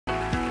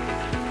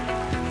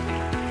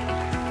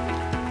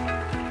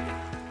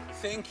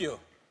Thank you.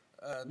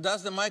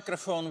 Does the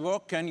microphone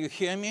work? Can you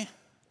hear me?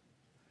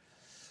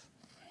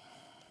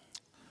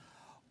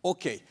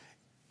 Okay.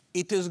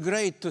 It is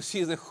great to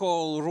see the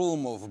whole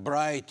room of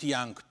bright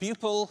young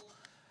people.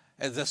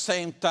 At the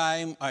same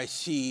time, I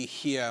see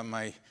here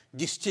my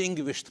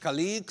distinguished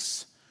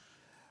colleagues.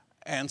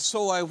 And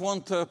so I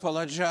want to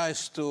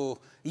apologize to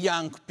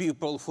young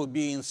people for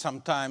being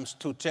sometimes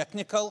too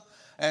technical,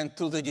 and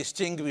to the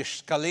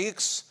distinguished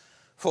colleagues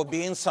for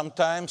being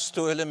sometimes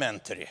too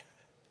elementary.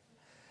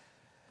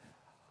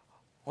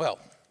 Well,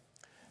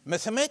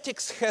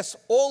 mathematics has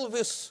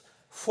always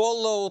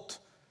followed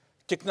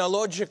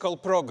technological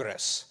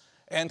progress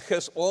and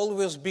has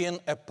always been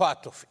a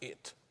part of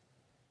it.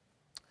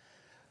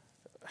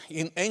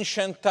 In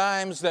ancient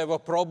times, there were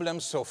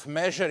problems of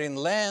measuring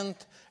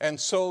length, and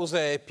so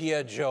there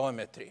appeared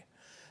geometry.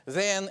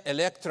 Then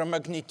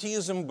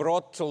electromagnetism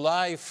brought to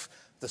life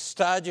the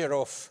study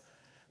of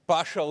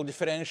partial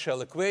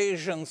differential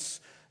equations.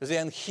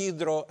 Then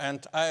hydro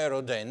and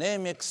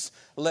aerodynamics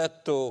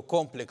led to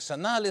complex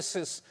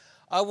analysis.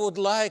 I would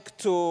like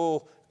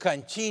to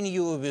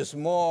continue with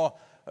more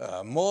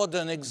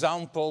modern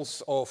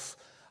examples of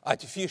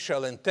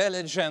artificial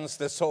intelligence,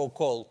 the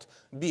so-called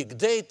big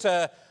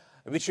data,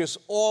 which is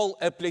all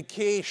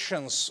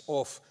applications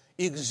of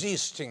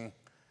existing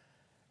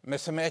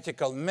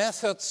mathematical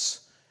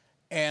methods,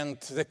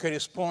 and the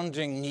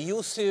corresponding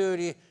new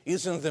theory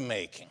is in the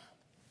making.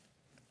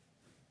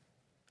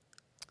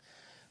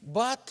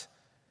 But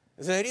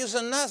there is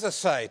another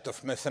side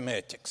of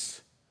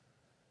mathematics,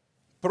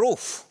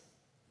 proof.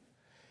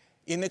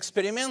 In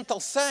experimental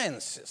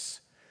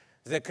sciences,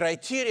 the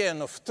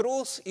criterion of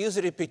truth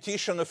is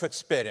repetition of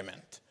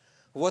experiment.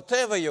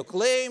 Whatever you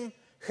claim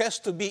has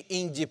to be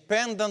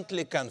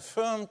independently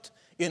confirmed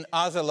in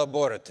other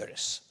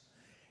laboratories.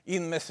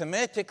 In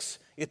mathematics,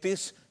 it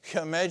is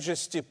Her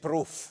Majesty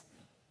proof.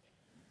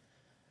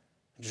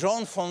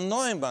 John von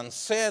Neumann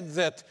said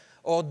that,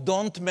 "Oh,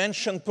 don't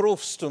mention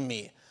proofs to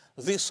me."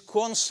 This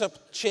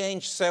concept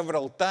changed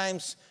several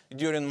times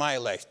during my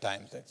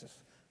lifetime, that is,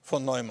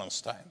 von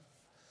Neumann's time.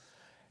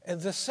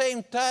 At the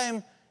same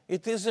time,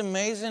 it is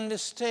amazingly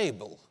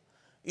stable.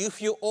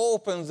 If you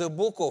open the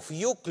book of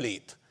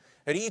Euclid,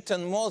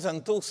 written more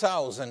than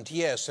 2,000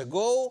 years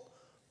ago,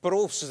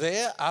 proofs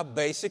there are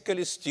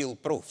basically still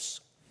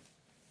proofs.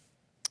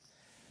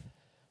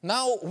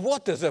 Now,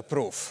 what is a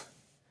proof?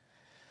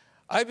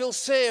 I will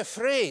say a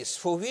phrase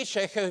for which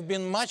I have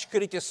been much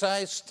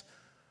criticized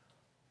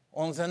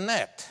on the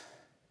net,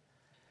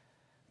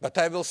 but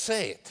I will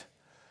say it,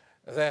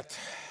 that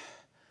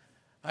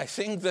I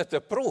think that a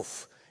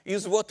proof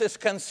is what is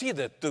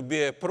considered to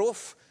be a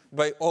proof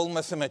by all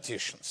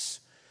mathematicians.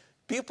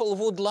 People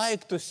would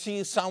like to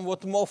see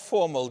somewhat more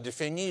formal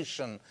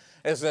definition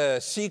as a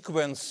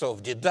sequence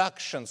of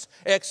deductions,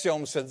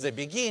 axioms at the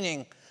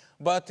beginning,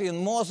 but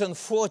in more than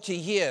 40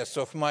 years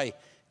of my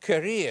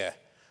career,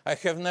 I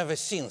have never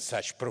seen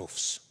such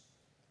proofs.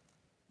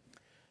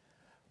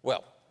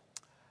 Well,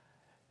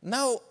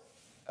 now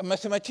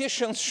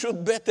mathematicians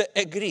should better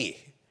agree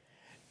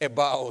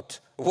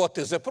about what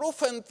is a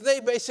proof, and they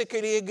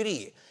basically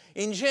agree.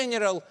 In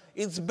general,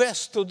 it's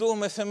best to do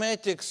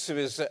mathematics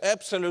with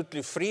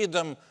absolutely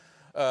freedom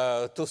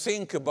to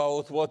think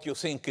about what you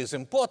think is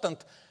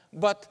important,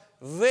 but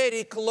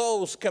very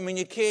close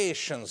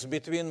communications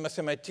between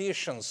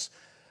mathematicians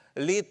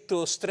lead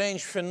to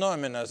strange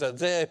phenomena that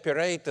they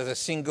operate as a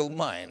single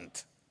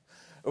mind,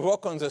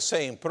 work on the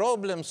same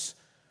problems,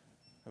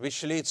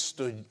 which leads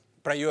to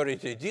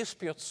priority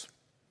disputes.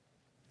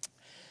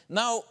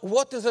 Now,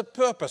 what is the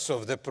purpose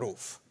of the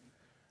proof?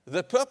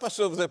 The purpose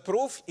of the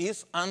proof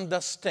is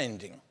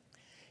understanding.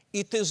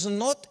 It is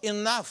not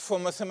enough for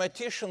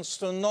mathematicians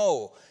to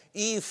know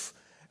if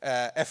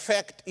a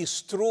fact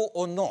is true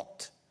or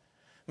not.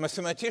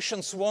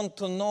 Mathematicians want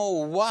to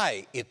know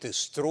why it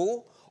is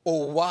true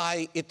or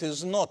why it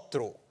is not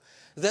true.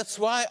 That's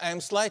why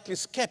I'm slightly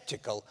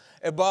skeptical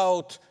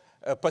about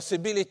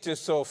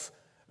possibilities of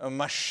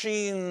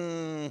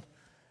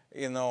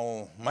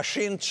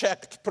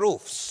machine-checked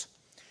proofs.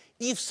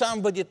 If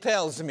somebody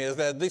tells me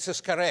that this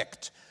is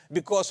correct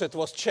because it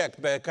was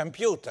checked by a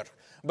computer,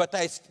 but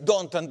I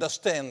don't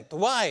understand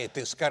why it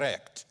is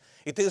correct,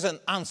 it is an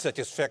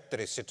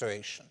unsatisfactory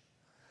situation.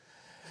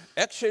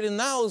 Actually,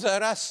 now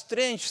there are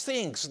strange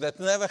things that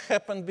never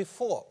happened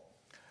before.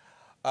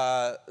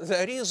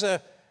 There is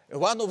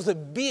one of the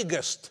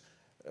biggest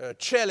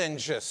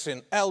challenges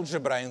in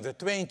algebra in the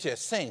 20th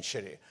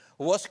century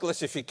was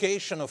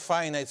classification of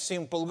finite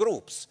simple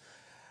groups.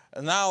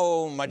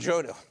 Now,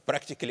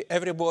 practically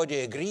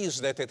everybody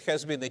agrees that it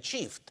has been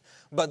achieved,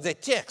 but the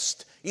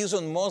text is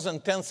on more than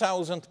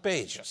 10,000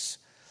 pages.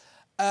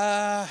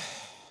 The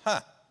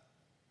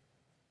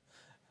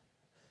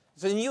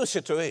new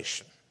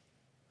situation.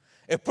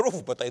 A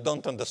proof, but I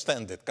don't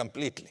understand it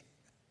completely.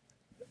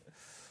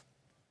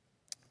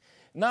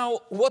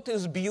 Now, what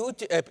is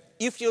beauty?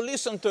 If you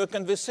listen to a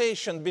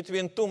conversation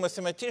between two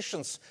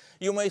mathematicians,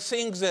 you may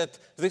think that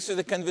this is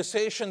a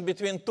conversation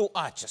between two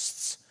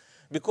artists,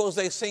 because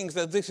they think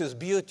that this is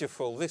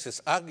beautiful, this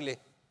is ugly.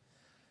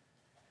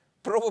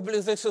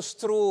 Probably this is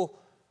true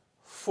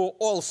for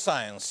all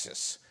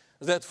sciences,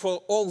 that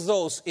for all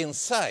those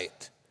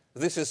inside,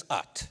 this is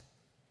art.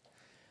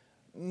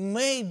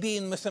 Maybe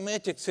in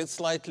mathematics it's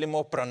slightly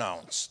more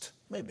pronounced,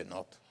 maybe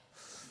not.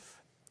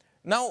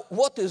 Now,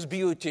 what is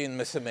beauty in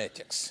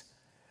mathematics?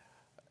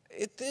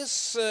 It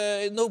is,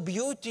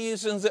 beauty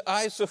is in the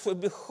eyes of a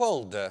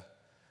beholder.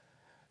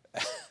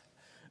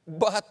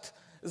 But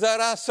there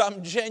are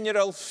some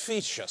general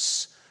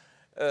features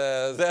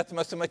that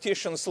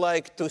mathematicians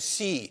like to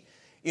see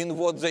in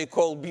what they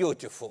call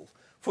beautiful.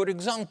 For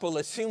example,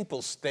 a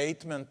simple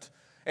statement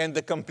and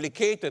a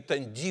complicated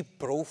and deep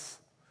proof,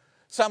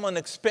 some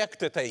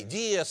unexpected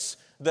ideas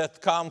that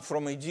come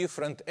from a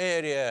different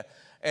area,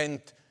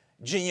 and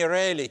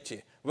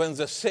generality when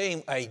the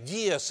same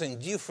ideas in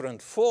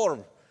different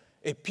form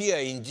appear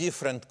in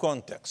different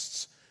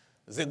contexts.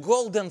 The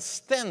golden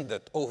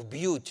standard of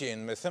beauty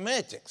in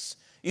mathematics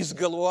is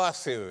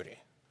Galois theory.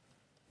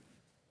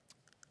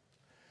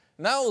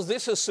 Now,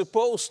 this is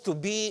supposed to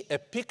be a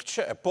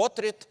picture, a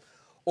portrait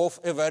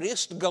of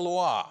Évariste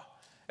Galois,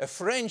 a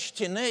French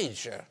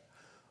teenager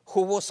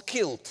who was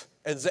killed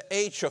at the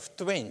age of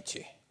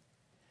 20.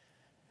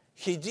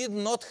 He did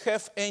not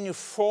have any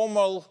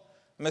formal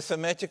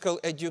mathematical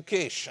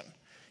education.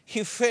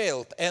 He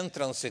failed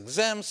entrance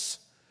exams,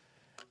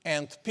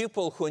 and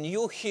people who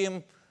knew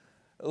him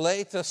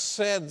later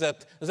said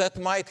that that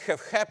might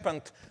have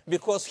happened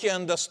because he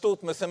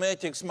understood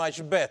mathematics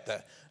much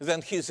better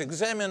than his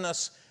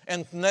examiners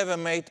and never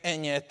made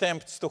any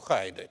attempts to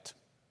hide it.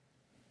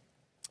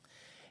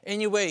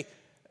 Anyway,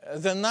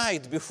 the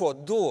night before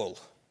duel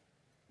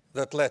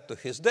that led to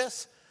his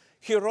death,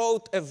 he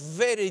wrote a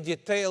very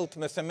detailed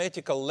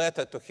mathematical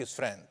letter to his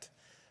friend.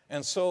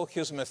 And so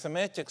his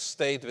mathematics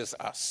stayed with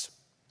us.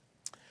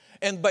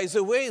 And by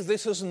the way,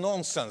 this is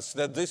nonsense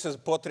that this is a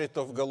portrait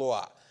of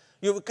Galois.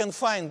 You can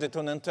find it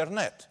on the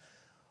internet.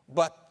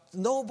 But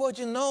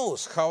nobody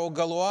knows how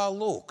Galois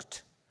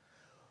looked.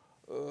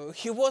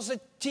 He was a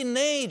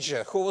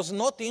teenager who was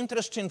not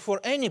interesting for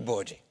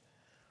anybody.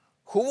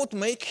 Who would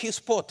make his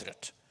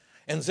portrait?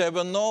 And there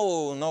were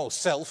no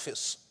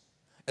selfies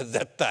at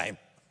that time.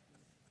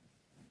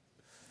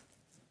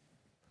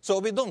 So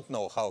we don't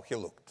know how he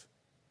looked.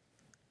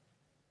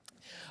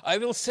 I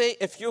will say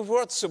a few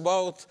words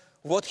about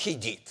what he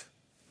did.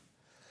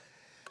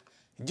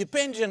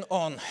 Depending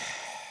on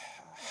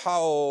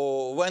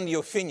when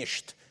you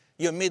finished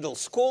your middle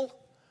school,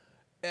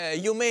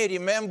 you may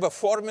remember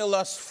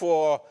formulas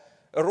for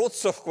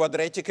roots of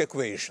quadratic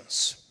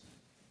equations.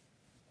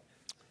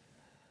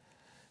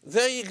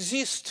 There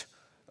exist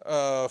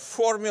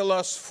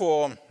formulas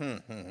for,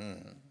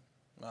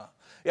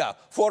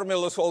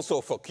 formulas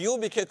also for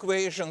cubic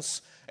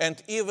equations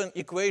and even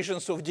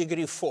equations of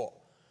degree 4.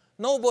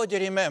 Nobody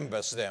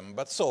remembers them,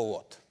 but so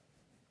what?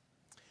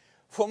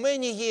 For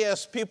many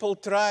years, people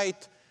tried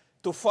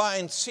to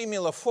find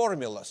similar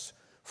formulas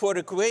for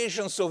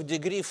equations of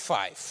degree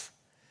 5.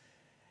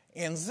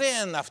 And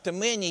then, after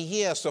many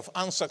years of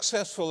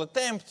unsuccessful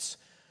attempts,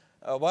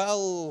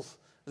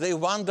 they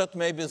wondered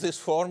maybe these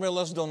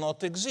formulas do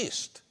not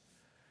exist.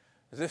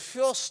 The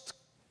first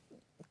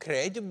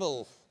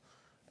credible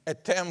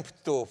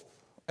attempt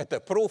at a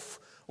proof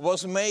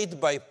was made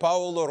by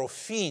Paolo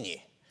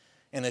Ruffini,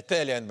 an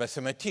Italian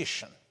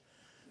mathematician.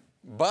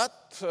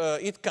 But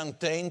it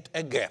contained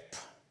a gap.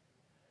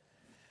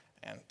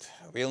 And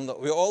we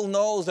all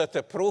know that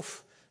a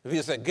proof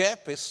with a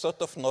gap is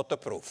sort of not a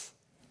proof.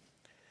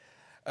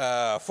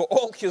 For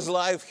all his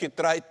life, he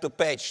tried to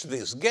patch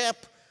this gap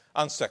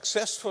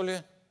unsuccessfully.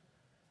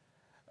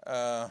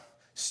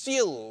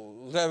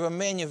 Still, there were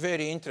many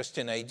very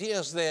interesting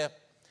ideas there.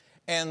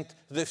 And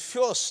the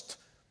first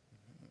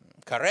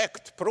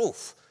correct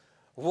proof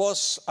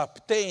was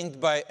obtained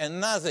by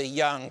another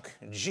young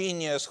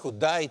genius who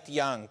died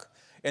young,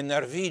 a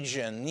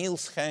Norwegian,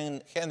 Niels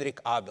Henrik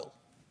Abel.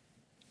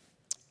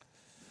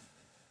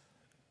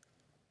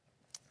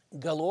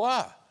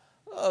 Galois,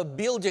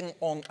 building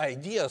on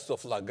ideas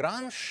of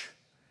Lagrange,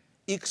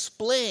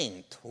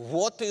 explained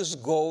what is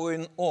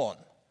going on.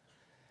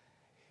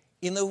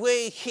 In a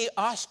way, he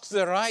asked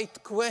the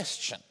right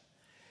question.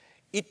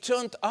 It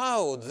turned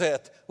out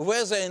that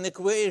whether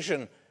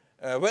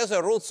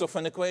roots of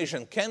an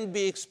equation can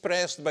be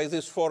expressed by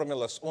these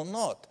formulas or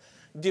not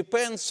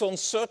depends on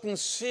certain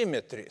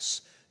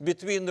symmetries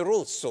between the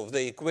roots of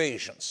the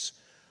equations.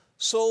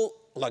 So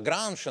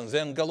Lagrange and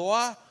then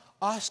Galois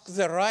asked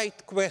the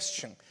right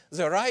question.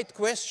 The right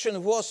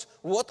question was,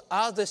 what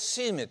are the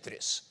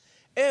symmetries?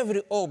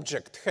 Every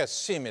object has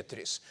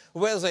symmetries,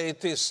 whether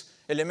it is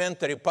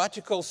elementary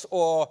particles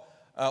or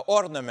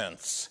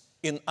ornaments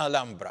in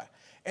Alhambra.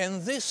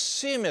 And these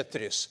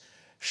symmetries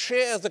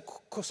share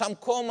some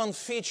common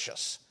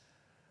features.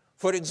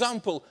 For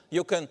example,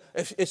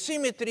 a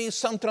symmetry is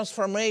some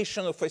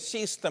transformation of a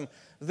system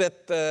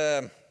that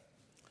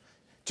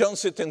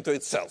turns it into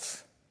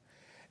itself.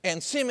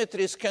 And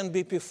symmetries can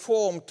be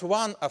performed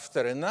one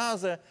after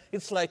another.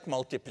 It's like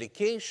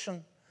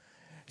multiplication.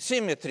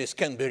 Symmetries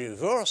can be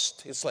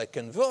reversed. It's like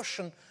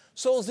inversion.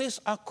 So these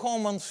are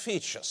common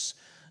features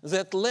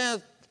that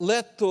led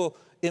led to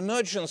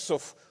emergence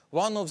of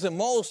one of the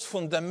most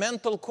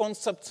fundamental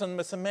concepts in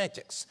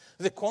mathematics,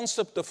 the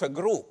concept of a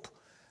group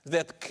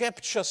that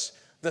captures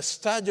the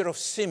study of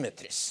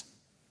symmetries.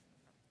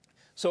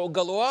 So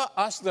Galois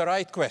asked the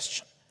right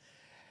question.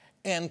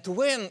 And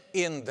when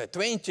in the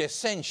 20th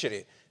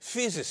century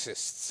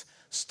physicists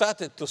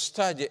started to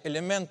study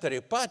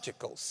elementary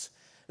particles,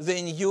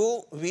 they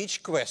knew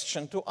which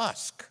question to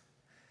ask,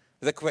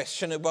 the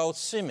question about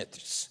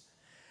symmetries.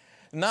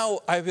 Now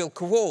I will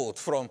quote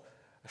from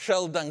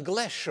Sheldon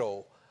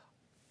Glashow.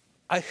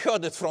 I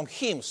heard it from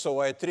him, so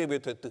I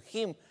attribute it to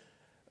him,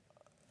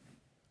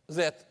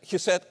 that he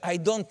said, I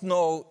don't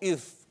know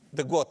if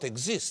the God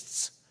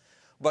exists,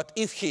 but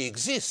if he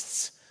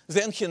exists,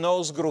 then he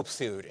knows group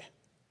theory.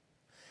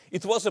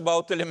 It was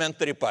about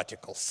elementary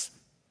particles.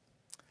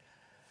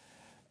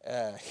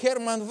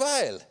 Hermann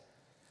Weyl,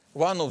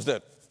 one of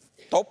the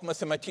top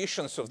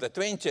mathematicians of the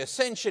 20th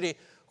century,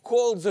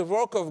 called the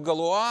work of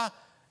Galois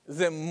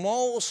the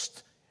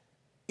most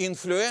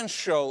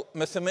influential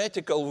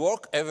mathematical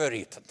work ever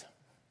written.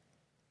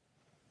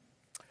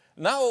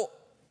 Now,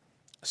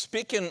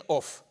 speaking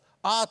of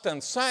art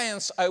and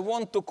science, I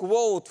want to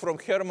quote from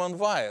Hermann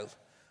Weyl.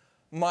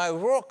 My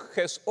work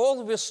has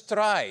always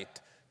tried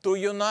to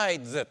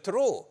unite the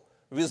true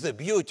with the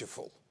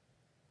beautiful.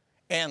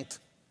 And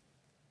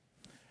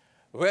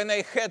when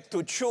I had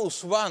to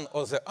choose one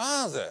or the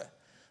other,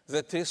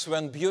 that is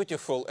when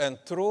beautiful and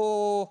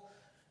true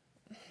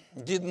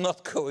did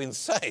not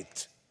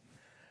coincide,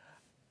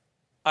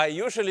 I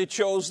usually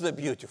chose the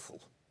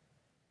beautiful.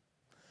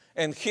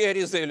 And here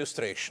is the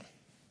illustration.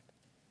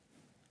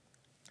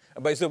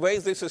 By the way,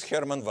 this is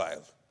Hermann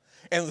Weyl.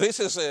 And this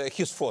is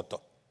his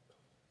photo.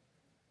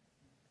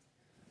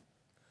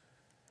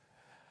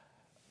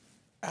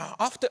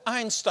 After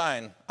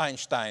Einstein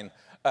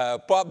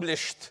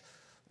published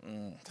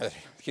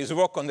his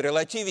work on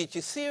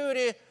relativity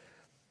theory,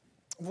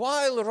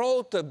 Weyl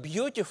wrote a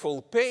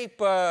beautiful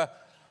paper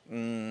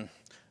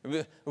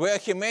where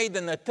he made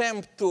an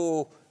attempt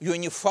to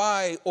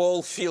unify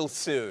all field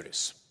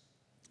theories.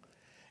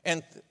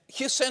 And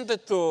he sent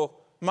it to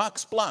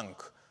Max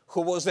Planck,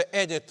 who was the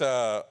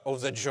editor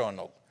of the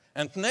journal.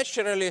 And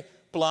naturally,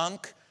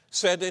 Planck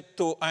sent it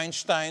to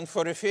Einstein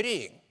for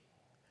refereeing.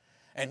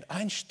 And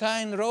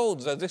Einstein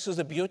wrote that this is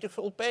a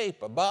beautiful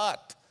paper,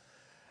 but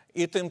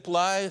it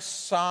implies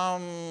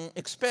some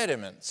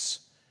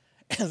experiments.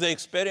 And the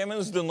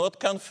experiments do not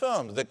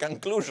confirm the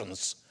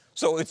conclusions,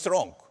 so it's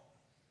wrong.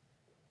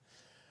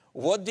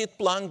 What did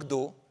Planck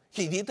do?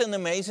 He did an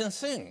amazing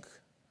thing.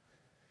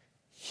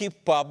 He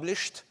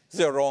published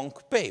the wrong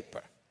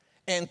paper.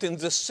 And in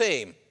the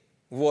same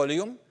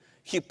volume,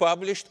 he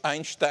published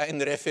Einstein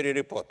referee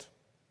report.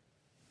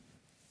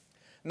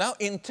 Now,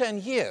 in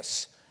 10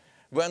 years,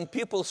 when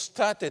people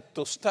started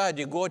to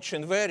study Gauge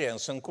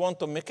invariance and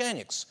quantum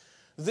mechanics,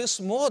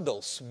 these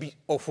models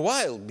of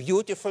Weyl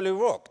beautifully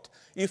worked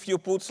if you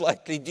put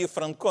slightly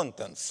different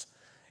contents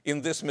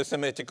in these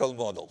mathematical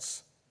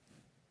models.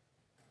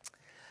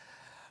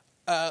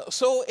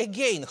 So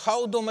again,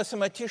 how do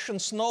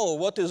mathematicians know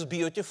what is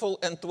beautiful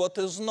and what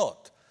is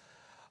not?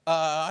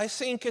 I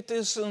think it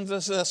is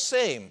the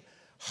same.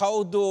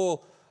 How do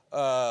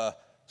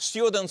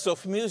students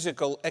of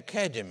musical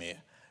academy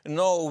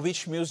know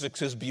which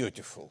music is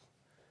beautiful?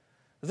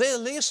 They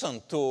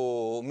listen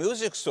to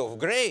music of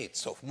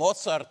greats, of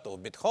Mozart,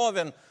 of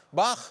Beethoven,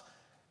 Bach,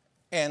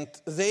 and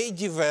they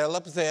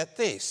develop their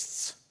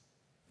tastes.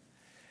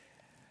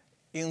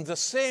 In the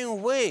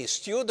same way,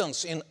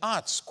 students in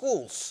art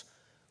schools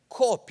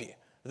copy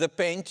the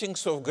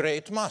paintings of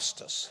great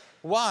masters.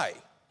 Why?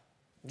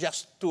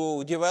 Just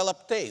to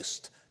develop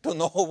taste, to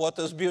know what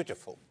is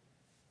beautiful.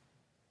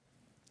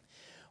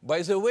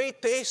 By the way,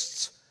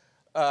 tastes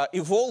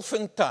evolve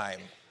in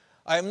time.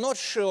 I'm not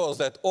sure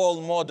that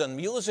all modern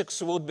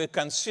musics would be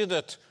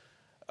considered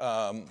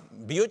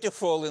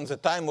beautiful in the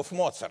time of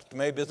Mozart.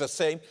 Maybe the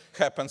same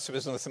happens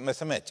with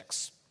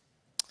mathematics.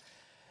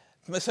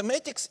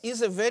 Mathematics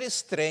is a very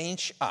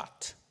strange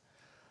art.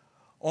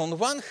 On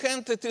one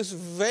hand, it is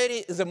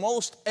the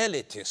most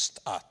elitist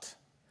art,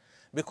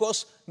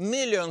 because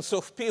millions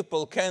of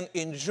people can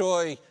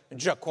enjoy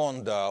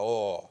Gioconda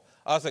or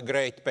other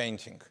great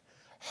painting.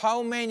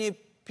 How many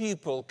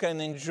people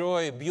can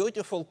enjoy a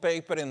beautiful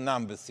paper in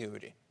number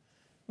theory?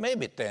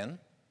 Maybe 10.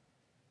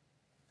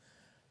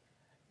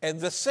 At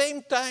the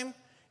same time,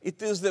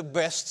 it is the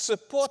best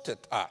supported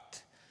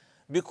art,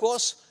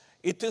 because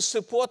it is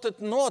supported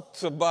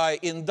not by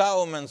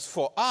endowments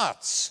for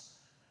arts,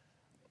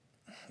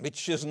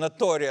 which is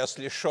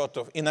notoriously short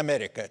of, in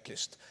America at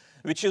least,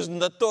 which is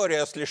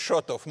notoriously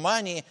short of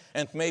money,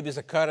 and maybe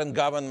the current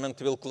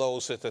government will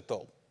close it at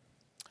all.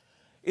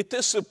 It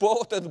is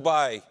supported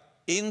by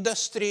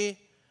industry,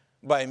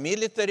 by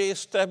military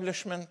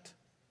establishment.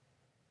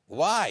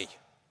 Why?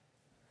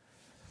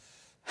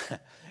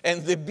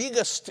 And the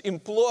biggest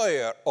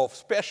employer of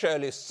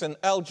specialists in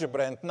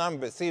algebra and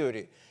number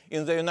theory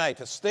in the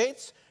United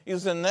States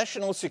is the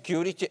National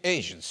Security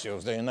Agency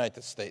of the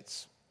United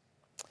States.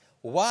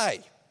 Why?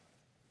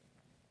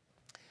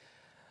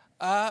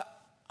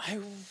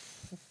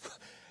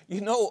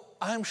 you know,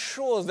 I'm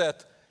sure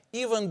that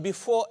even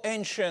before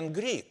ancient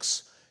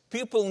Greeks,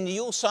 people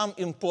knew some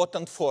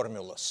important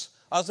formulas.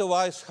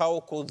 Otherwise, how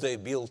could they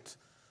build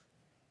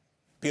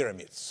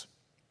pyramids?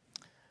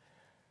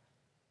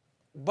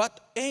 But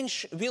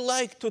we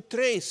like to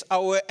trace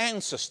our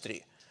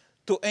ancestry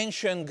to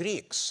ancient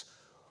Greeks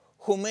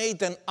who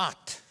made an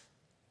art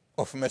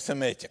of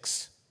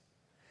mathematics.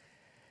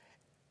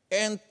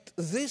 And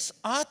this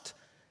art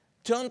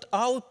turned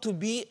out to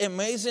be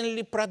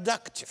amazingly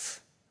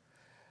productive.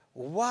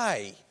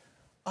 Why?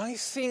 I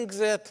think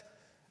that,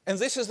 and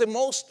this is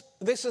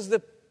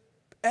the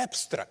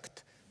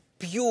abstract,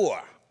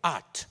 pure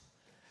art,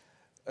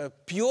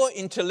 pure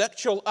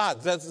intellectual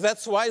art.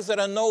 That's why there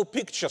are no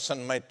pictures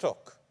in my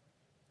talk.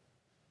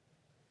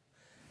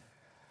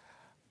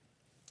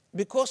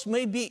 Because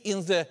maybe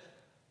in the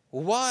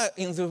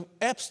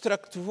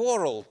abstract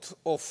world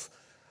of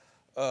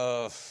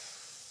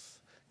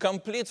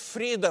complete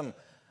freedom,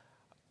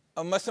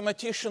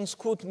 mathematicians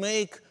could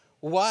make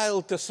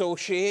wild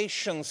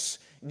associations,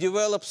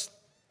 develop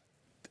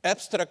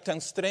abstract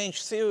and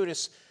strange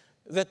theories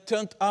that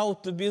turned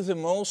out to be the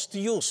most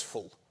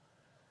useful.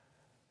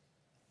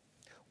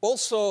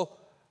 Also,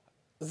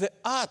 the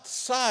art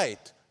side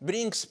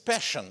brings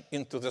passion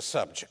into the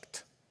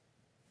subject.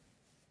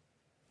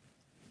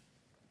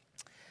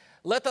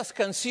 Let us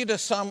consider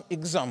some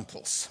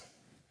examples.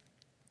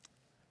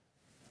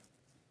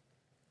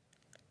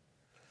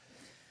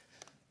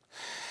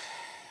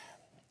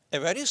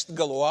 Évariste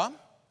Galois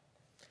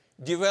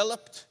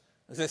developed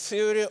the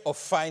theory of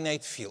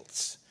finite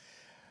fields.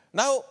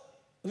 Now,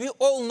 we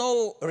all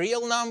know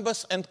real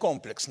numbers and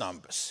complex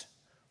numbers.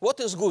 What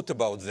is good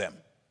about them?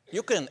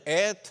 You can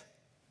add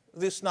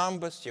these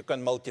numbers, you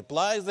can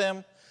multiply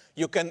them,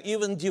 you can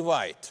even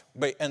divide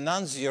by a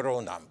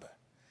non-zero number.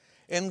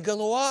 And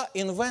Galois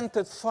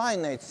invented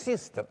finite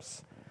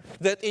systems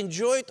that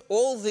enjoyed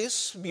all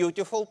these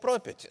beautiful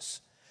properties.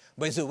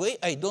 By the way,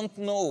 I don't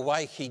know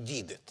why he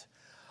did it.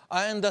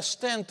 I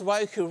understand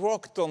why he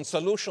worked on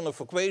solution of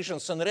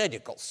equations and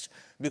radicals,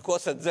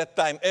 because at that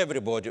time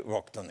everybody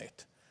worked on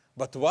it.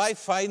 But why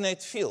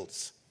finite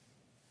fields?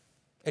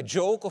 A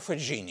joke of a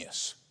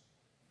genius.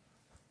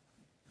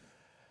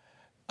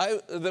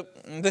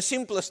 The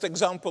simplest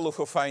example of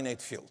a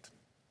finite field.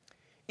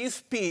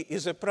 If p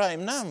is a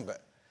prime number,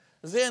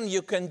 then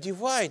you can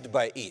divide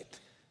by it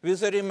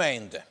with a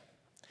remainder.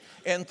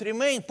 And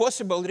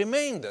possible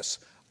remainders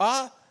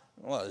are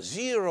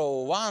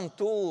 0, 1,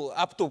 2,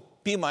 up to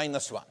p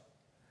minus 1.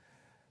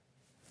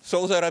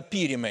 So there are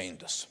p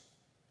remainders.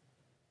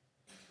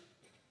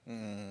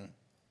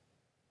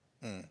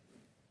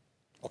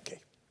 Okay.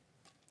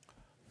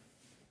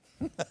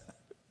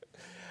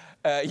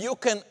 You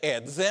can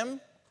add them,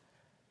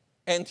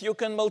 and you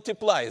can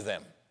multiply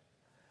them.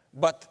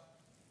 But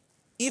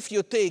if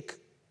you take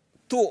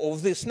two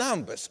of these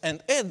numbers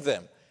and add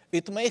them,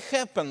 it may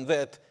happen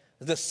that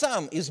the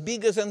sum is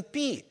bigger than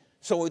p,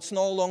 so it's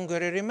no longer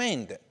a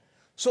remainder.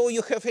 So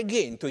you have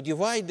again to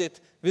divide it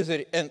with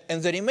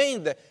and the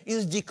remainder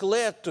is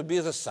declared to be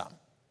the sum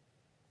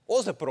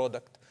or the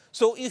product.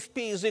 So if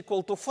p is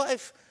equal to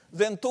 5,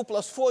 then 2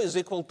 plus 4 is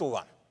equal to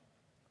 1.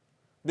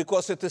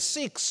 Because it is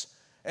 6,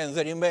 and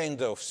the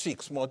remainder of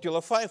 6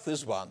 modulo 5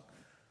 is 1.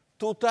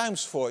 2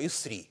 times 4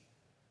 is 3,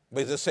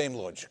 by the same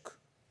logic.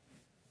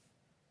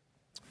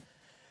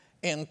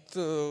 And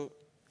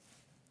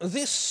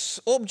these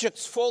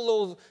objects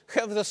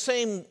have the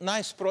same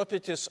nice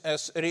properties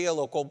as real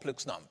or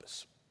complex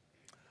numbers.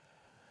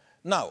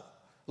 Now,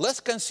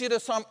 let's consider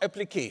some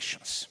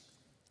applications.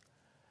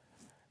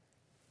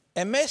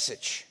 A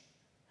message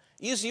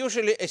is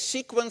usually a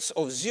sequence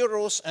of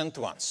zeros and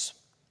ones.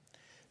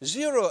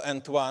 0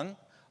 and 1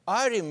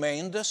 are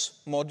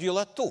remainders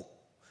modulo 2.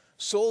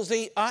 So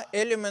they are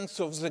elements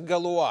of the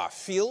Galois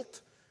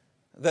field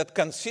that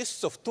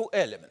consists of two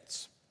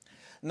elements.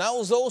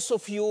 Now, those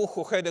of you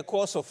who had a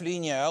course of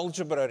linear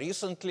algebra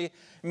recently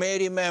may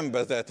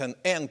remember that an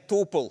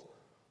n-tuple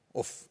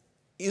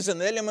is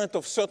an element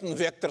of certain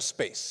vector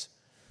space.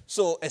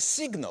 So a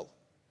signal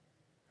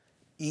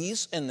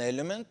is an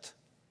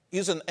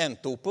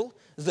n-tuple,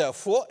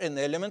 therefore an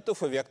element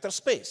of a vector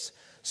space.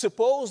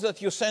 Suppose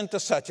that you sent a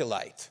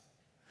satellite,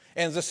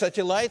 and the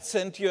satellite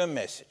sent you a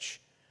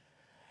message.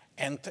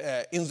 And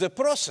in the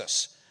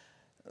process,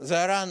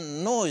 there are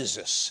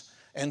noises,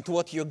 and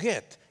what you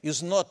get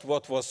is not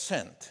what was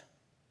sent.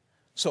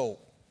 So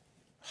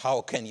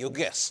how can you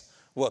guess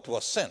what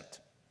was sent?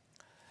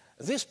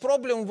 This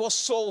problem was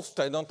solved.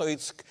 I don't know,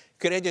 it's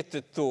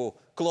credited to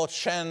Claude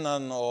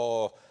Shannon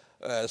or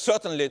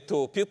certainly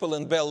to people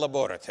in Bell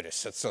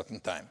Laboratories at a certain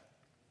time.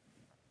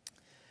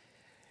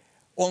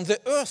 On the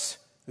Earth,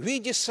 we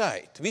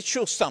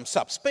choose some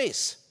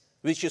subspace,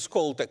 which is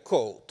called a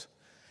code,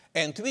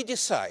 and we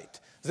decide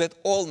that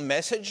all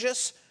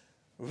messages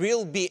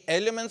will be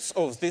elements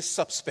of this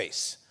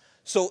subspace.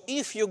 So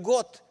if you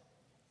got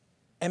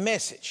a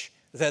message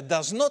that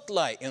does not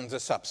lie in the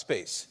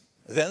subspace,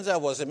 then there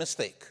was a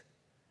mistake.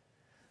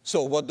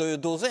 So what do you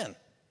do then?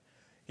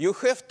 you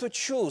have to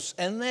choose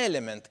an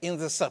element in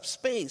the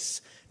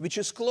subspace which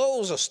is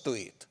closest to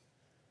it.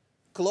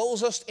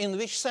 Closest in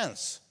which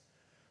sense?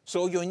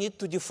 So you need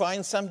to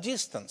define some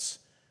distance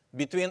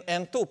between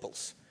n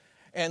tuples.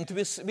 And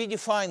we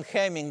define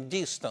Hamming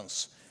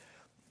distance.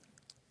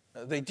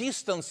 The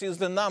distance is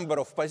the number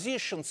of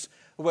positions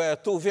where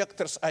two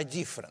vectors are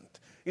different.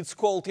 It's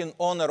called in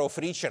honor of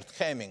Richard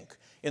Hamming,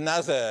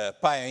 another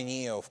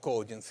pioneer of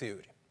coding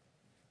theory.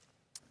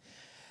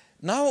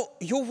 Now,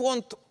 you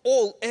want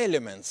all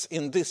elements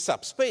in this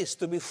subspace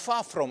to be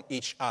far from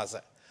each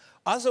other.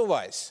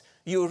 Otherwise,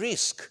 you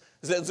risk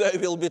that there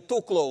will be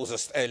two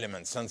closest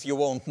elements, and you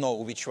won't know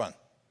which one.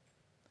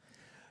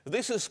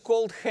 This is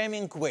called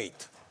Hamming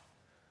weight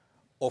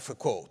of a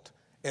code.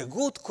 A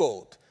good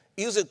code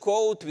is a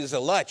code with a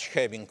large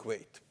Hamming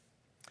weight.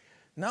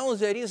 Now,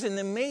 there is an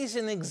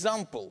amazing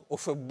example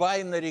of a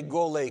binary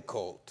Golay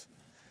code.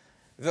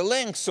 The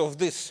length of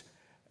this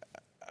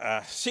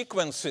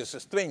sequences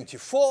is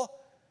 24,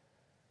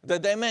 the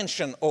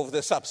dimension of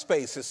the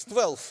subspace is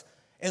 12,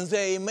 and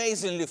they're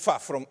amazingly far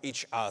from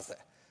each other.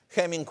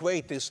 Hamming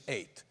weight is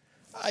 8.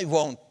 I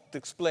won't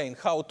explain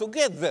how to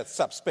get that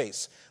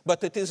subspace,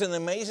 but it is an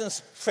amazing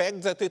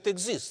fact that it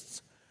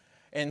exists.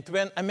 And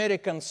when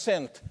Americans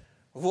sent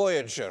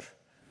Voyager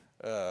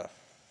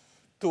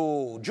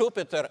to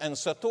Jupiter and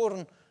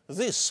Saturn,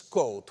 this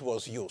code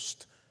was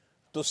used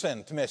to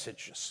send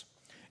messages.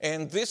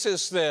 And this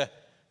is the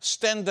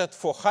standard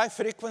for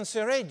high-frequency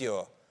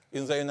radio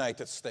in the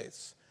United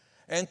States.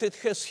 And it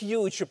has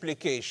huge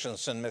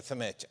applications in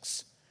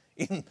mathematics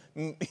in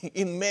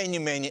many,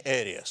 many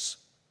areas.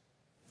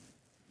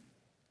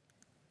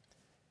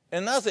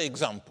 Another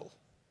example,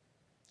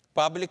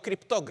 public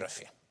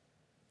cryptography.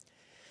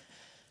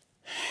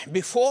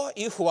 Before,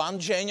 if one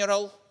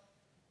general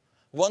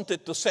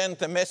wanted to send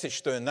a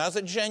message to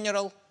another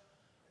general,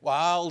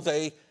 while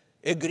they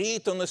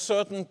agreed on a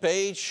certain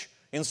page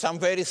in some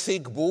very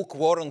thick book,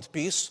 War and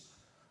Peace,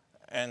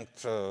 and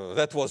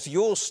that was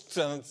used,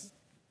 and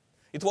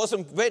it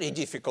wasn't very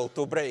difficult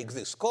to break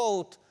this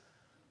code,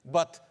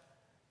 but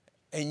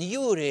a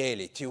new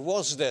reality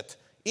was that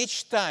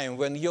each time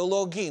when you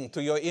log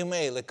into your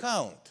email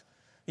account,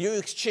 you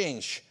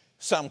exchange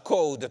some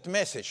coded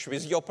message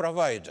with your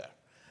provider.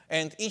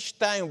 And each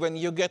time when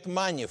you get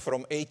money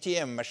from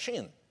ATM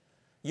machine,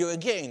 you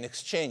again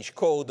exchange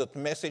coded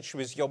message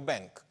with your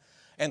bank.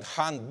 And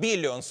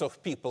billions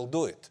of people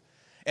do it.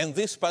 And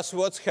these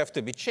passwords have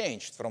to be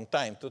changed from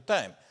time to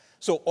time.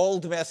 So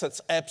old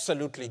methods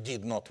absolutely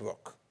did not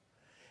work.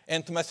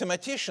 And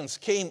mathematicians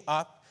came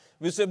up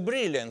with a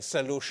brilliant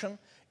solution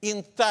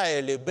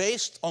entirely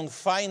based on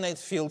finite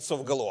fields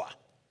of Galois.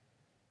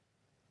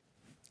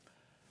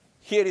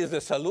 Here is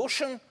the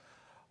solution.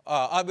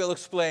 I will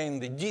explain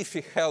the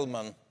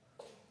Diffie-Hellman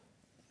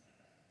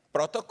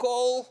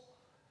protocol.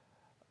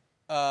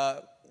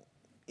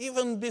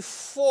 Even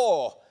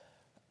before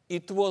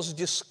it was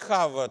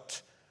discovered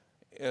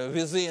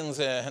within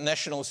the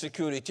National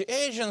Security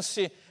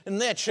Agency,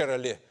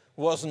 naturally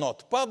was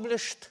not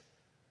published.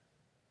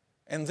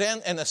 And then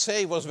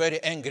NSA was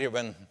very angry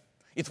when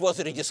it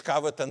was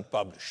rediscovered and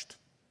published.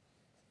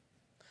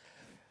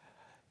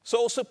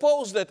 So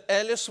suppose that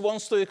Alice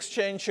wants to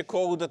exchange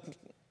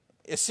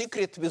a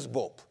secret with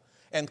Bob,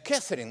 and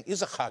Catherine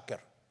is a hacker.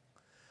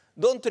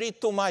 Don't read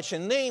too much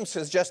in names,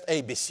 it's just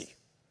ABC.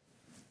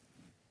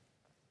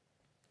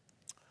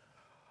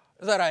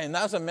 There are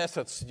another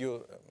methods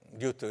due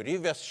to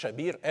Rivers,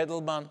 Shabir,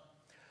 Edelman.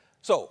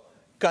 So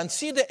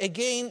consider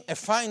again a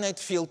finite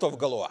field of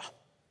Galois.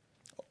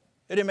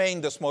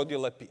 Remainders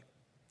modulo P.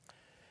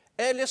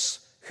 Alice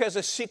has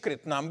a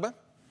secret number,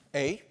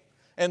 A,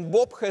 and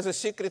Bob has a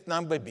secret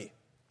number, B.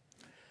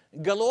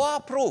 Galois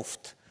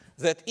proved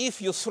that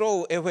if you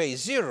throw away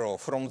 0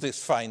 from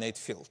this finite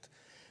field,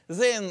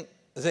 then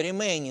the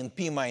remaining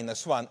P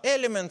minus 1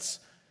 elements,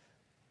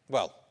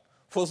 well,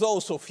 for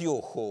those of you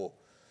who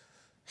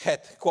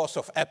had course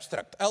of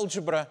abstract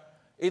algebra,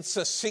 it's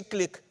a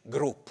cyclic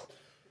group.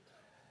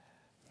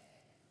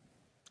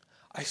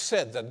 I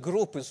said that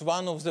group is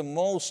one of the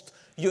most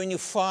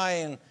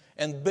unifying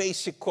and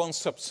basic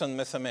concepts in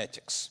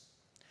mathematics.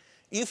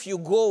 If you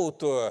go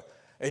to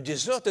a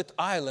deserted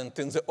island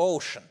in the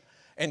ocean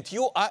and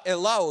you are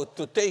allowed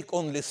to take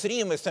only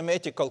 3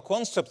 mathematical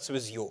concepts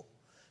with you,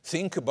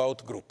 think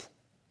about group.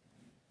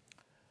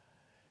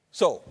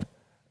 So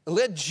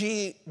let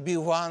G be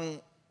one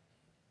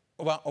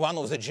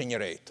of the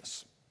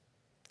generators.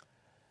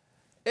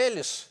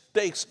 Alice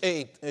takes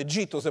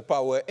G to the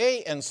power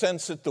A and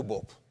sends it to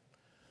Bob.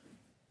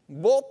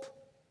 Bob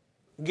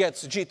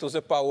gets G to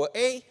the power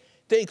A,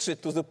 takes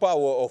it to the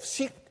power of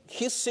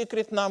his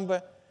secret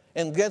number,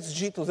 and gets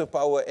G to the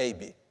power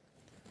AB.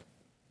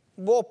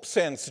 Bob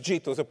sends G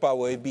to the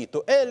power AB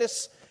to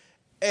Alice.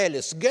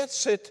 Alice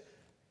gets it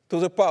to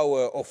the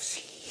power of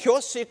her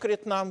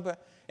secret number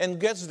and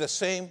gets the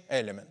same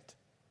element.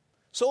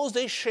 So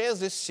they share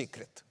this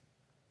secret.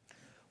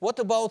 What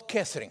about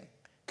Catherine?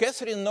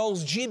 Catherine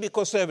knows G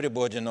because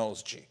everybody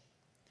knows G.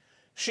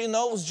 She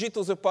knows G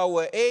to the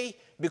power A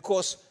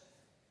because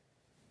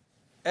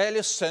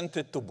Alice sent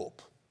it to Bob.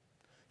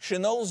 She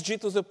knows g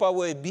to the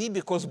power b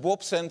because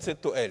Bob sends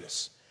it to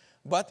Alice.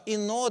 But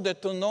in order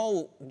to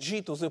know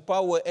g to the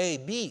power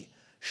ab,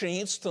 she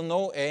needs to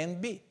know a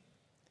and b.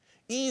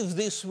 If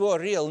these were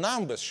real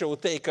numbers, she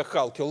would take a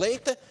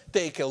calculator,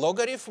 take a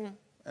logarithm,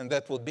 and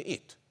that would be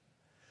it.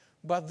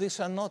 But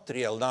these are not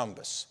real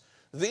numbers.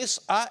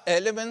 These are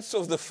elements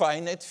of the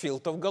finite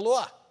field of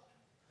Galois.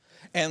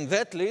 And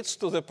that leads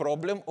to the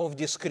problem of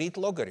discrete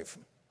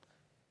logarithm.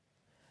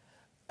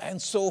 And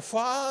so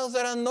far,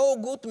 there are no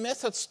good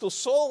methods to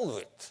solve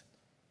it.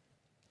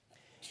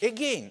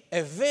 Again,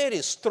 a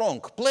very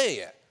strong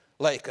player,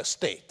 like a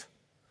state,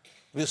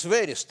 with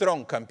very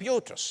strong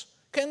computers,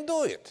 can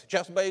do it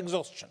just by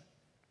exhaustion.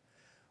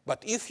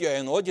 But if you're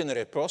an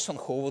ordinary person,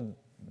 who would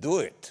do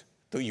it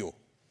to you?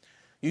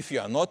 If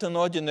you are not an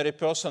ordinary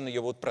person,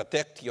 you would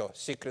protect your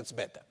secrets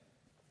better.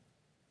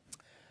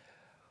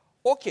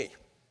 Okay.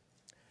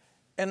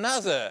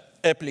 Another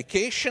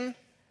application,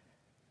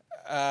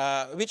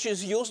 which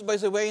is used, by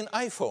the way, in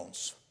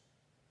iPhones.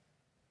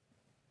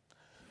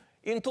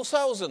 In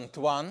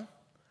 2001,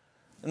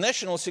 the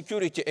National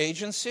Security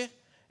Agency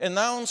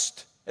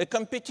announced a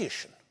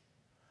competition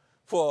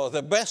for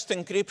the best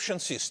encryption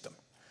system.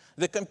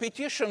 The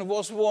competition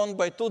was won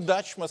by two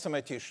Dutch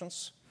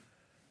mathematicians,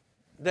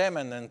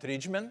 Demen and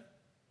Ridgeman,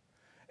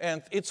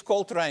 and it's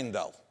called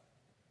Rijndael.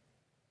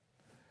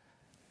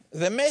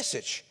 The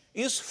message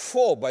is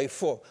 4 by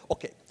 4.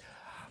 Okay,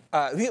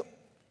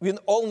 we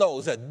all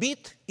know that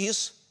bit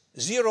is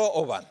 0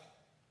 or 1.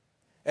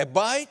 A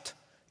byte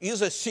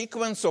is a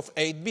sequence of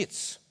 8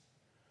 bits.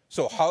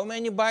 So how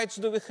many bytes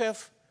do we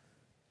have?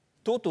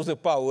 2 to the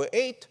power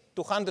 8,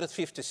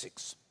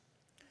 256.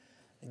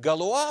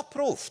 Galois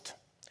proved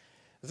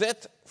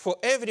that for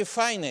every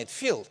finite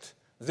field,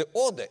 the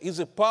order is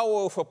a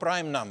power of a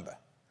prime number.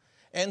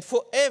 And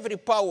for every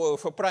power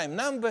of a prime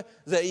number,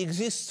 there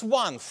exists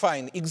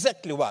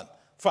exactly one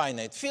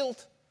finite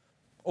field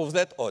of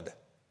that order.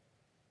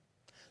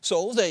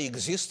 So there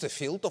exists a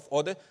field of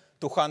order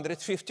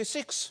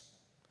 256.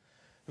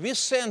 We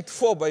send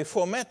 4 by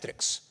 4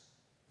 matrix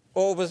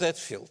over that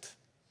field.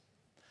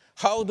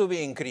 How do we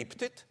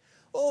encrypt it?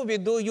 Oh, we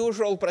do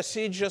usual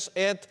procedures,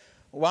 add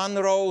one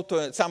row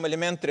to some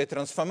elementary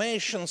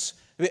transformations,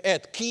 we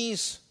add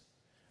keys,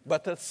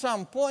 but at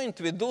some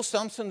point we do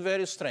something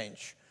very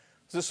strange,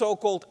 the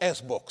so-called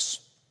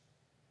S-box.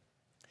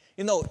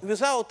 You know,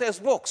 without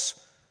S-box,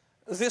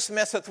 this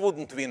method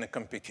wouldn't win a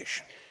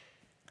competition.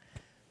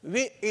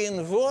 We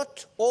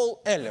invert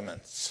all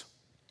elements.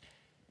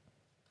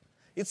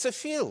 It's a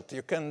field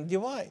you can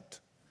divide.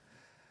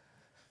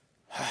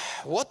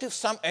 What if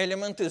some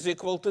element is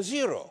equal to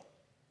 0?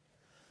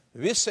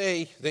 We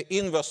say the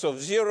inverse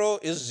of 0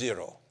 is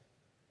 0.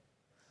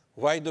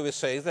 Why do we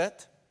say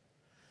that?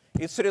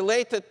 It's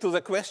related to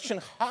the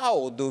question,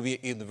 how do we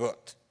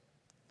invert?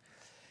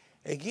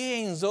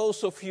 Again,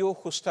 those of you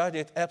who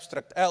studied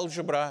abstract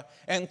algebra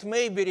and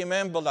maybe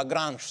remember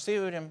Lagrange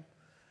theorem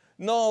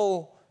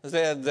know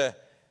that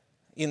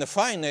in a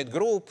finite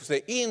group,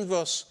 the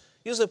inverse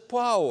is a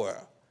power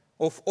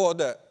of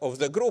order of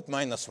the group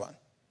minus 1.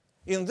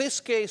 In this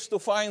case, to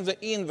find the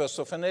inverse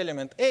of an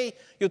element A,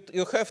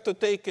 you have to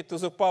take it to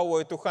the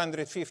power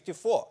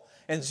 254,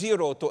 and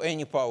 0 to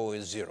any power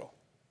is 0.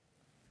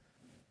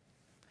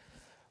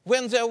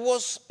 When there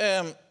was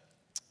a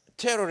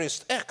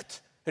terrorist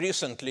act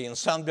recently in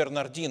San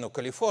Bernardino,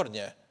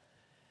 California,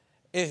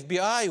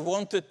 FBI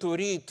wanted to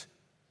read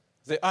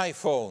the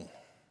iPhone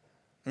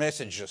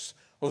messages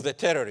of the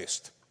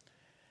terrorist,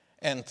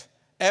 and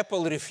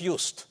Apple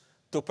refused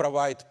to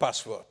provide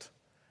password,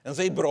 and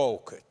they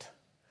broke it.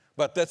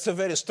 But that's a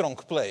very strong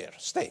player,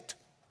 state.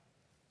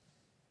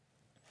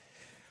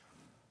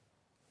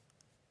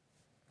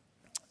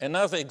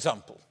 Another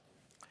example.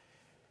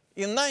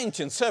 In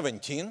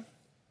 1917,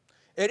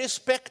 a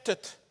respected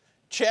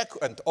Czech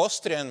and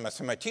Austrian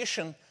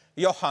mathematician,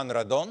 Johann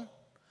Radon,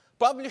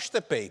 published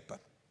a paper.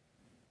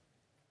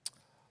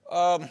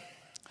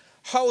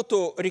 How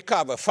to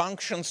recover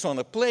functions on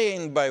a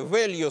plane by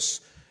values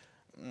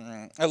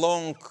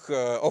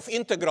of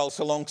integrals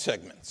along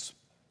segments.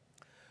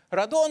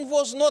 Radon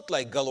was not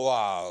like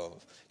Galois.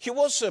 He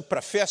was a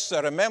professor,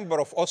 a member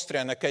of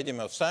Austrian Academy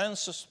of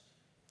Sciences.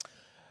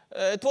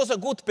 It was a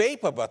good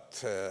paper,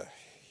 but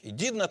it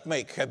did not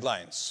make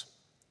headlines.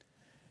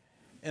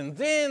 And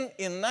then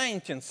in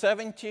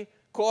 1970,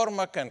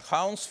 Cormack and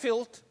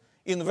Hounsfield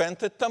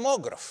invented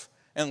tomograph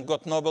and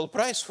got Nobel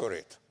Prize for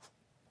it.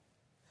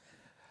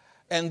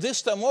 And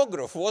this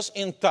tomograph was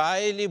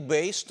entirely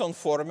based on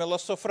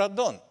formulas of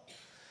Radon.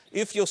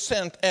 If you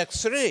send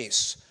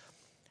X-rays,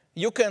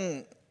 you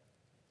can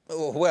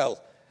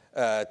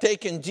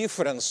take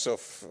indifference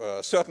of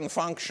a certain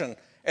function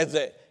at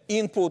the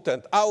input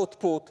and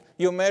output,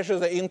 you measure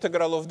the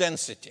integral of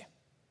density.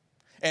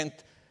 And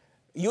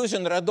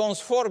using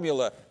Radon's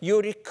formula,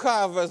 you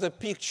recover the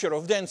picture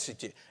of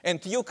density,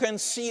 and you can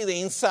see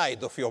the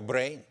inside of your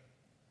brain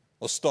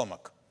or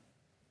stomach.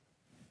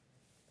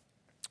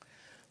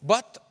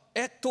 But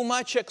too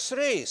much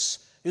X-rays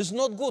is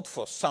not good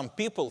for some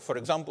people. For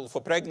example,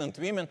 for pregnant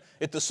women,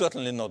 it is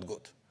certainly not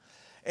good.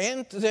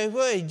 And there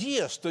were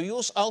ideas to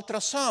use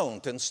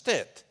ultrasound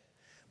instead.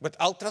 But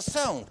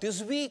ultrasound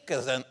is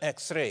weaker than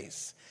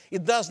X-rays.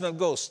 It does not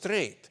go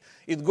straight.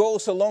 It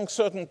goes along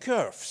certain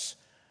curves.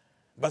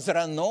 But there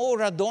are no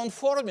radon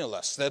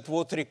formulas that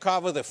would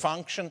recover the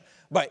function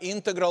by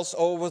integrals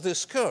over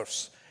these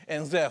curves.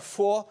 And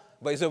therefore,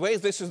 by the way,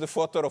 this is the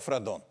photo of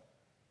radon.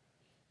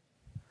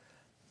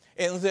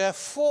 And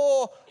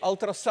therefore,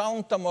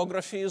 ultrasound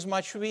tomography is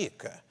much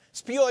weaker.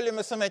 It's purely a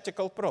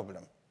mathematical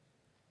problem.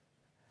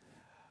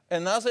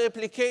 Another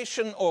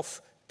application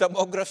of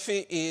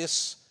tomography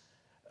is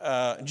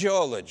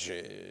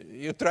geology.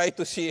 You try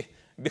to see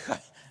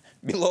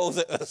below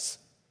the Earth.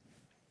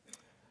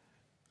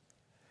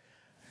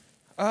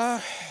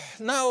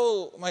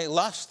 Now, my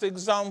last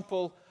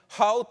example,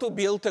 how to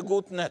build a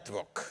good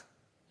network.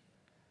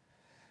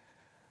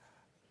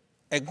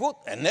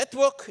 A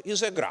network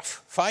is a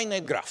graph,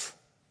 finite graph.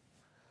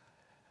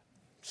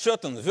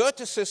 Certain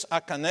vertices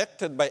are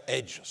connected by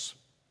edges.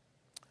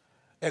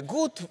 A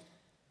good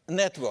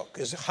network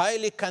is a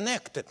highly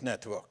connected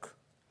network.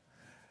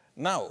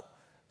 Now,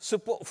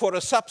 for a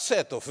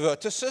subset of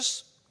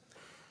vertices,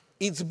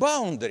 its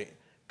boundary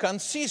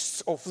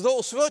consists of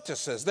those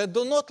vertices that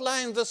do not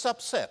lie in the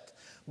subset,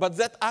 but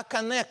that are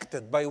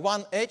connected by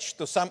one edge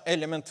to some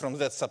element from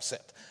that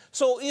subset.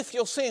 So if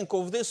you think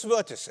of these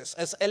vertices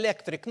as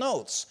electric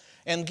nodes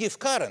and give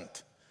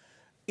current,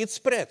 it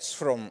spreads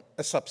from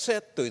a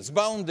subset to its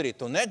boundary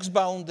to next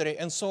boundary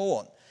and so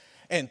on.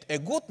 And a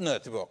good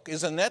network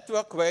is a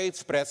network where it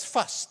spreads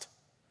fast.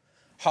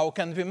 How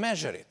can we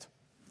measure it?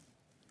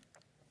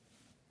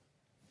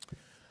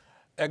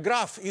 A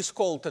graph is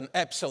called an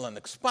epsilon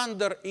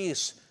expander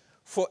is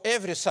for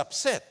every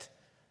subset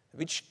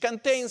which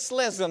contains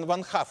less than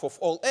 1/2 of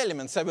all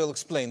elements. I will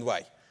explain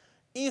why.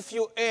 If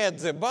you add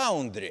the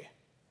boundary,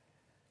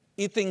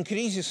 it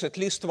increases at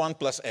least 1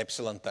 plus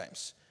epsilon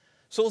times.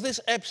 So this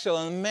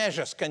epsilon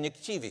measures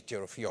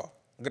connectivity of your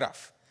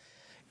graph.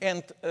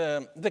 And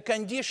the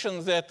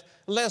condition that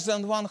less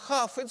than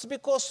 1/2, it's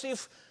because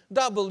if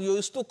W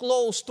is too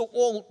close to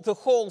the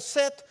whole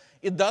set,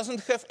 it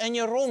doesn't have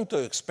any room to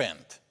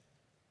expand.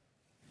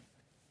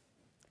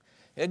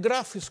 A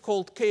graph is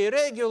called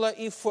K-regular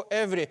if for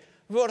every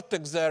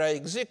vertex there are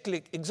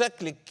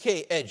exactly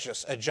K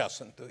edges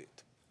adjacent to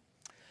it.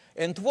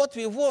 And what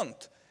we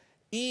want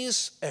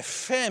is a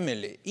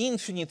family,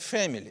 infinite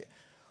family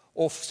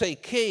of, say,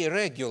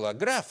 K-regular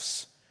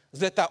graphs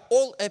that are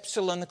all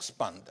epsilon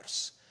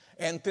expanders.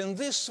 And in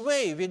this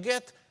way, we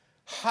get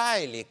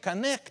highly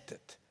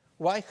connected.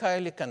 Why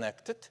highly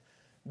connected?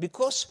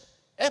 Because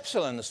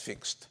epsilon is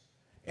fixed.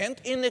 And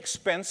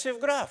inexpensive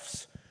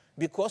graphs,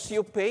 because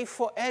you pay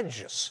for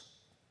edges.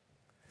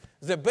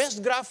 The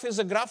best graph is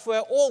a graph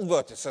where all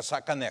vertices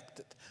are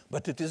connected,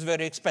 but it is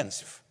very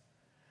expensive.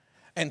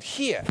 And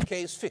here,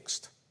 K is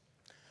fixed.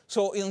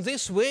 So in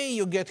this way,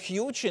 you get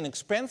huge,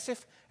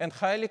 inexpensive, and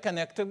highly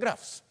connected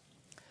graphs.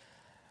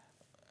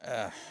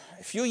 A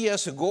few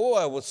years ago,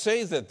 I would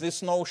say that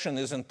this notion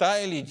is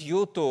entirely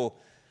due to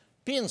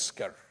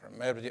Pinsker,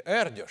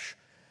 Erdős.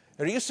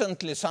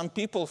 Recently, some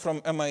people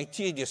from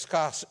MIT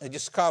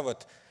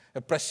discovered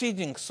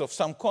proceedings of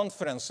some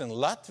conference in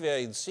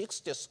Latvia in the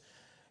 60s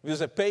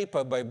with a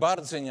paper by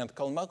Bardzin and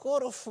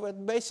Kolmogorov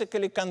that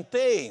basically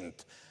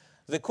contained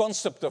the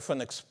concept of an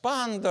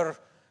expander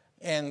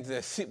and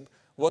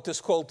what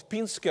is called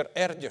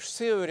Pinsker-Erdős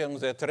theorem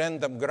that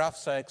random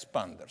graphs are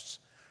expanders.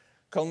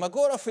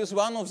 Kolmogorov is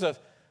one of the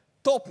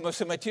top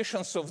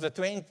mathematicians of the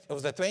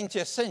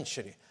 20th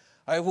century.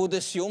 I would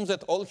assume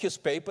that all his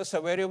papers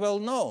are very well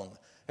known.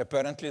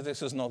 Apparently,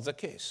 this is not the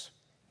case.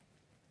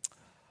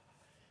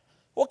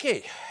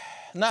 Okay,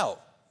 now,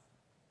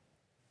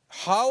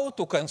 how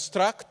to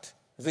construct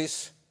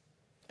these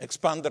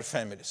expander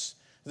families?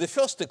 The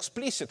first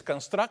explicit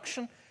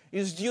construction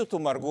is due to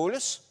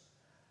Margulis,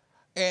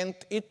 and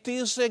it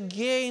is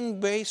again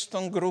based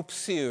on group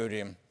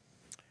theory.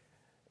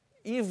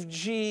 If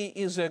G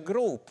is a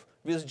group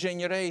with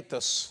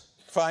generators,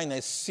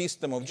 finite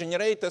system of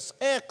generators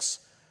X,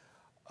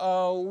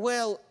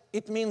 well,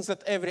 it means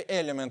that every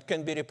element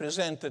can be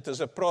represented as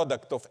a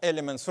product of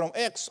elements from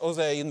X or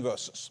their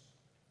inverses.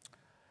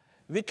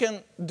 We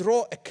can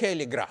draw a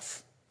Cayley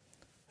graph.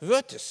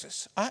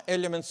 Vertices are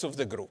elements of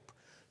the group.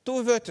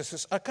 Two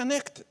vertices are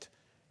connected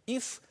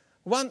if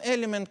one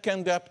element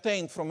can be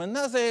obtained from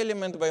another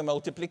element by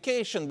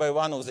multiplication by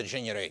one of the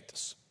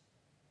generators.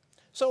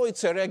 So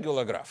it's a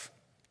regular graph.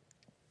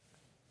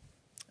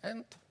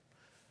 And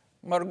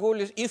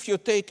Margulis, if you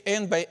take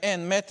n by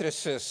n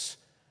matrices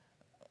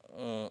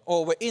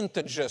over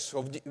integers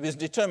with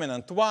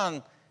determinant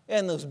 1,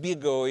 n is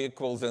bigger or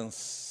equal than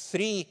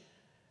 3,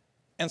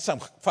 and some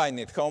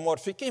finite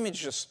homomorphic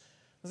images,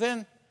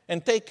 then,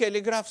 and take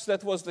Cayley graphs,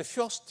 that was the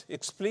first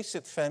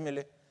explicit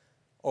family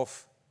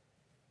of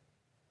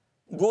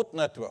good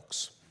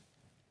networks.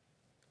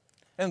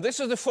 And this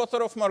is the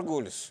photo of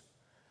Margulis.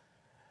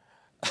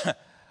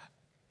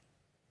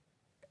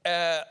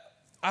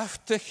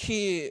 After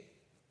he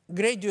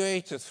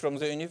graduated from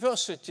the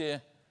university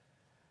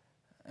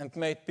and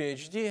made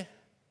PhD,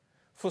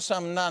 for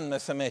some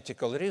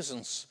non-mathematical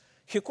reasons,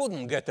 he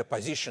couldn't get a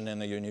position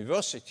in a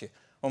university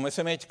or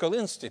mathematical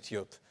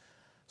institute.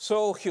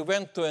 So he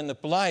went to an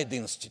applied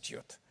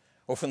institute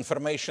of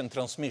information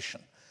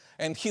transmission.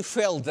 And he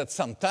felt that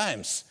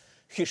sometimes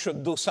he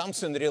should do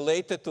something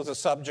related to the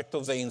subject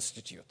of the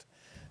institute.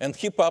 And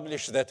he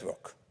published that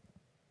work.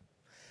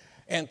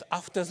 And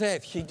after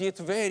that, he did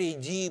very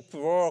deep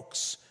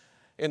works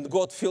and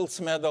got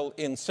Fields Medal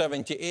in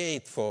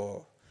 '78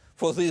 for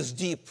these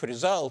deep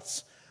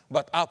results.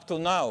 But up to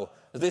now,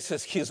 this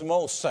is his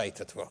most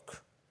cited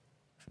work.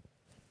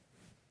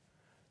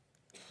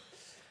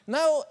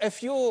 Now, a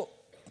few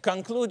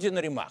concluding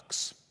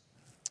remarks.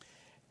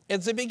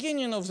 At the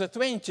beginning of the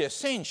 20th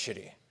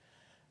century,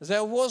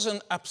 there was an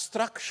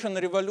abstraction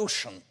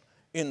revolution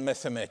in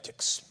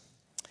mathematics.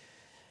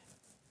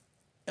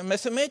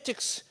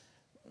 Mathematics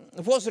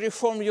was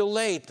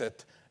reformulated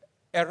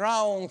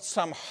around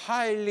some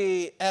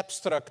highly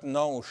abstract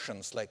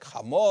notions like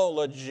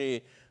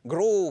homology,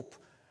 group,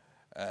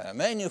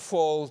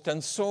 manifold,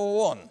 and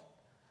so on.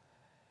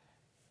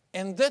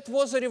 And that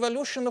was a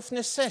revolution of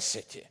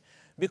necessity,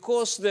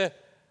 because the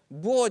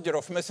border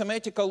of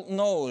mathematical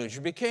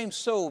knowledge became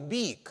so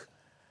big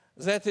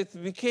that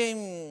it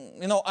became,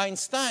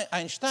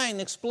 Einstein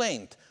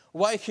explained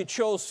why he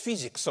chose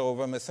physics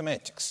over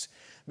mathematics.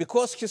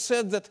 Because he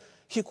said that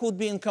he could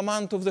be in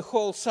command of the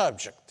whole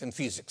subject in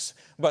physics,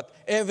 but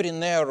every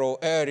narrow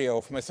area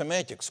of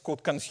mathematics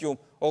could consume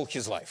all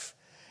his life.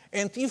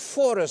 And if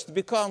forest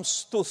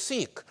becomes too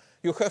thick,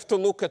 you have to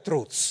look at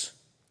roots.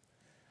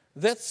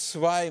 That's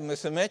why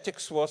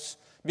mathematics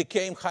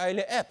became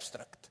highly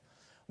abstract.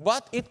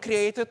 But it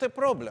created a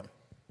problem.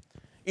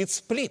 It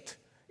split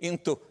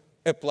into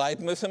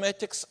applied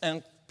mathematics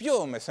and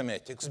pure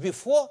mathematics.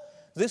 Before,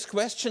 this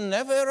question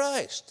never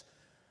arose.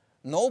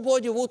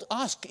 Nobody would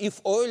ask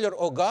if Euler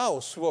or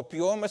Gauss were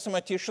pure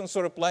mathematicians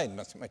or applied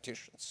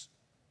mathematicians.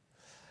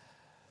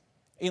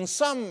 In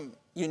some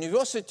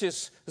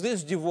universities,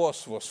 this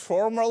divorce was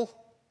formal,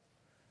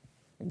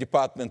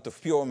 Department of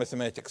Pure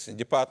Mathematics and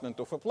Department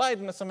of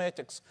Applied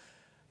Mathematics.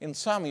 In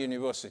some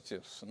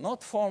universities,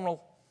 not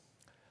formal.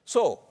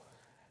 So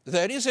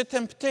there is a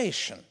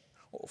temptation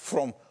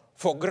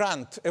for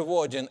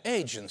grant-awarding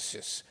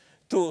agencies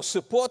to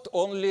support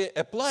only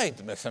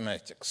applied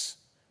mathematics,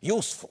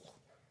 useful.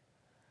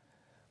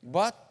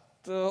 But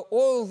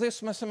all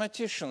these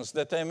mathematicians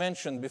that I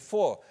mentioned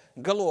before,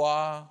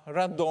 Galois,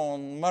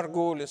 Radon,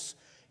 Margulis,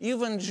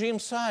 even Jim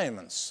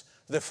Simons,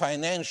 the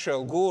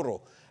financial guru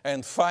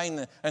and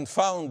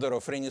founder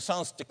of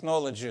Renaissance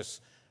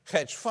Technologies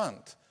hedge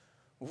fund,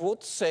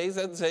 would say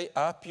that they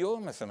are pure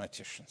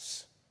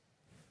mathematicians.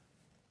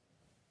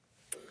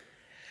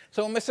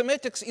 So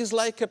mathematics is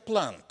like a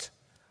plant.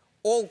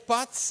 All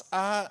parts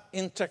are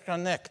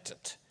interconnected.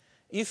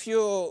 If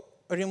you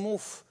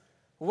remove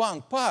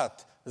one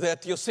part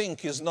that you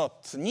think is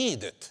not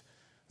needed,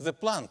 the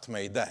plant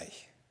may die.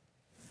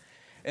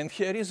 And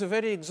here is a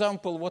very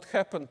example what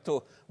happened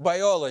to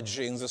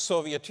biology in the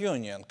Soviet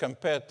Union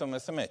compared to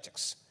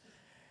mathematics.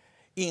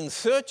 In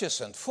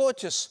 30s and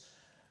 40s,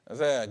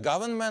 the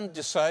government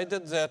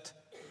decided that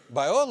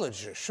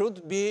biology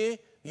should be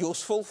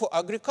useful for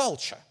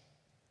agriculture.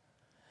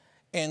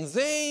 And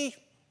they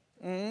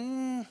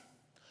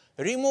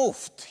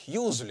removed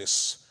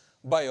useless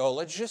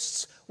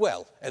biologists.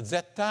 Well, at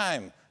that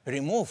time,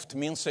 removed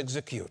means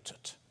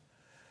executed.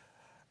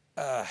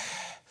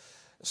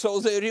 So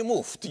they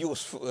removed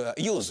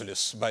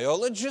useless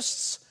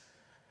biologists.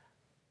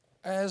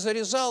 As a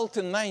result,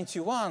 in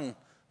 '91,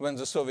 when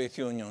the Soviet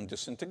Union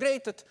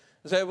disintegrated,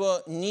 there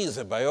were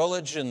neither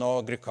biology nor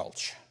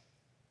agriculture.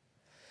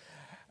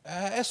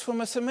 As for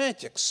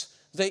mathematics,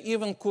 they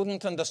even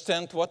couldn't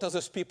understand what are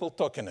these people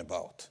talking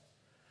about.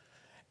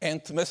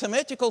 And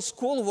mathematical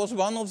school was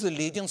one of the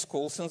leading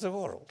schools in the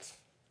world.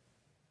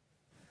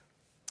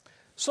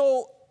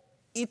 So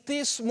it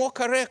is more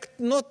correct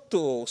not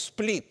to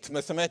split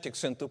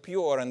mathematics into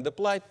pure and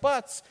applied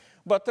parts,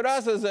 but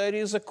rather there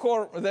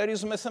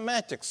is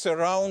mathematics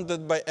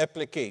surrounded by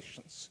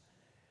applications.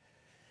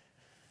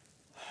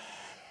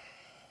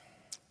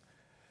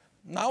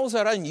 Now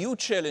there are new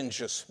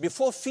challenges.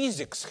 Before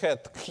physics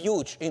had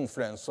huge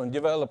influence on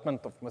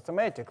development of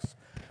mathematics,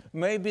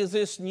 maybe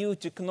these new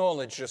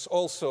technologies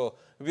also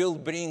will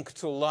bring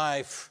to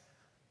life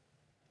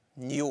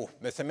new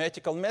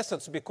mathematical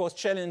methods, because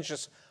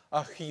challenges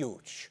are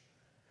huge.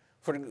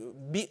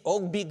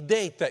 All big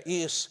data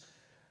is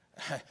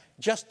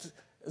just,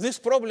 these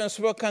problems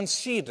were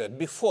considered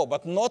before,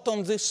 but not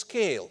on this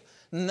scale.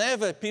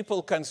 Never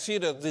people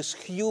considered these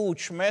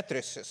huge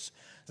matrices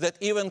that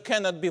even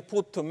cannot be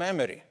put to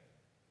memory.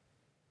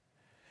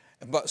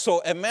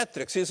 So a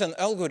matrix is an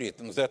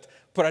algorithm that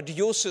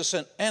produces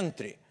an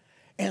entry,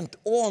 and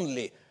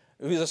only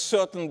with a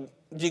certain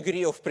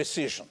degree of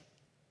precision.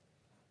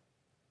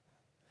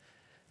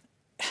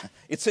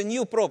 It's a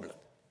new problem.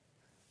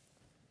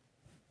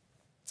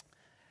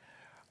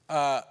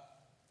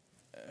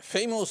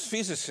 Famous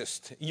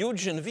physicist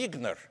Eugene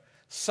Wigner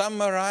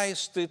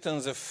summarized it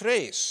in the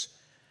phrase,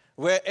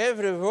 where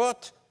every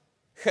word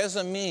has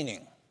a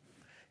meaning.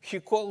 He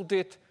called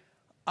it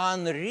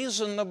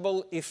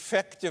unreasonable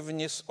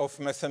effectiveness of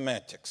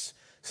mathematics.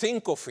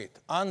 Think of it,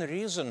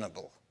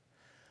 unreasonable.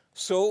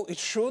 So it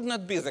should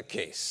not be the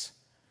case,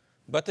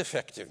 but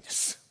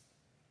effectiveness.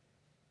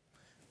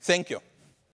 Thank you.